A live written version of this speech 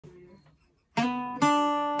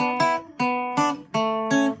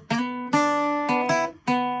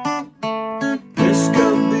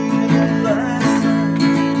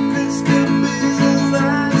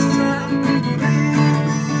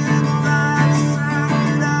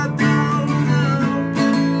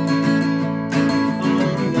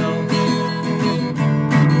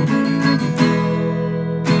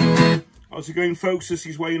it going, folks? This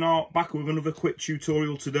is Wayne Art, back with another quick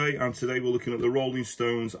tutorial today, and today we're looking at the Rolling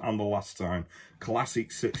Stones and The Last Time, classic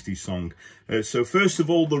 60s song. So first of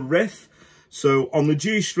all, the riff. So on the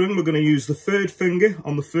G string, we're going to use the third finger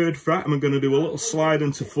on the third fret, and we're going to do a little slide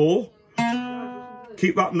into 4.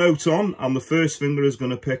 Keep that note on, and the first finger is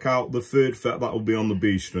going to pick out the third fret that will be on the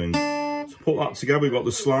B string. So put that together, we've got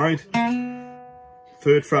the slide,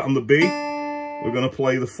 third fret on the B. We're going to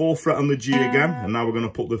play the 4th fret on the G again, and now we're going to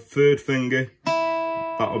put the third finger,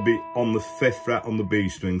 that will be on the 5th fret on the B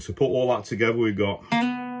string. So put all that together, we've got,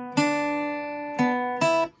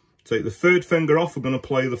 take the third finger off, we're going to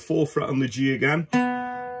play the 4th fret on the G again.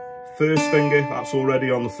 First finger, that's already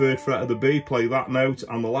on the 3rd fret of the B, play that note,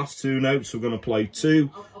 and the last 2 notes, we're going to play 2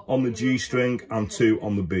 on the G string and 2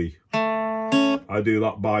 on the B. I do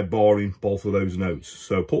that by barring both of those notes.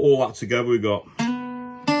 So put all that together, we've got,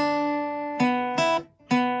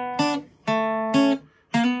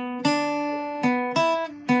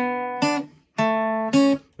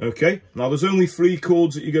 okay, now there's only 3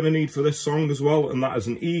 chords that you're going to need for this song as well, and that is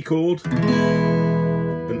an E chord,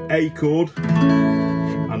 an A chord,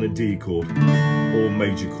 and a D chord, all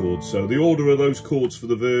major chords. So the order of those chords for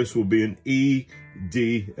the verse will be an E,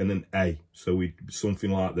 D, and an A. So we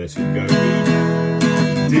something like this. We go E,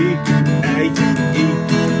 D, A, E.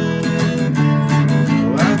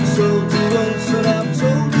 Well, I've told you once and I've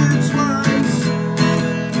told you twice.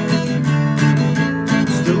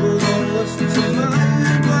 Still don't listen to my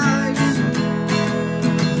advice.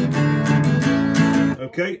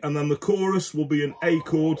 Okay, and then the chorus will be an A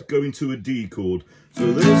chord going to a D chord.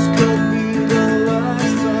 So this could be the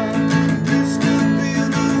last time, this could be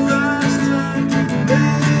the last time,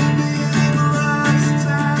 maybe the last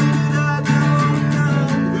time, I don't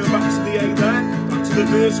know. We'll go back to the A there, back to the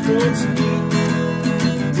verse chords, E,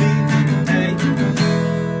 D, A.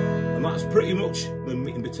 And that's pretty much the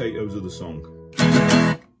meat and potatoes of the song.